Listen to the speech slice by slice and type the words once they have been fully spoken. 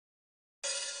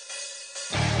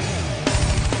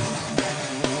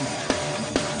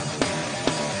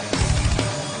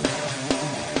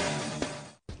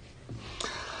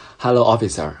Hello,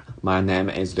 officer. My name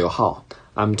is Liu Hao.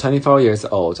 I'm 24 years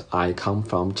old. I come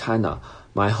from China.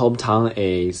 My hometown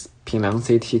is Pingliang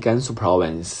City, Gansu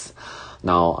Province.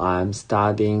 Now I'm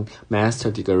studying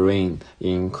master degree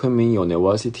in Kunming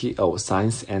University of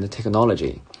Science and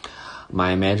Technology.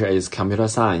 My major is computer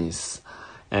science,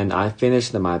 and I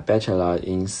finished my bachelor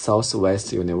in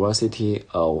Southwest University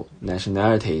of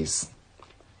Nationalities.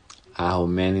 I have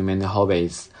many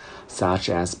hobbies, such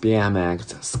as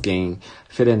BMX, skiing,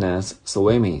 fitness,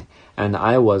 swimming, and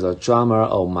I was a drummer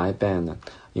of my band.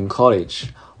 In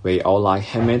college, we all like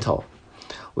heavy metal.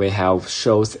 We have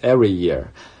shows every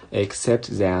year,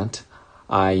 except that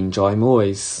I enjoy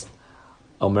movies,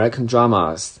 American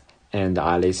dramas, and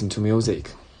I listen to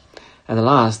music. And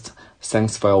last,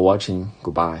 thanks for watching.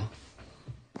 Goodbye.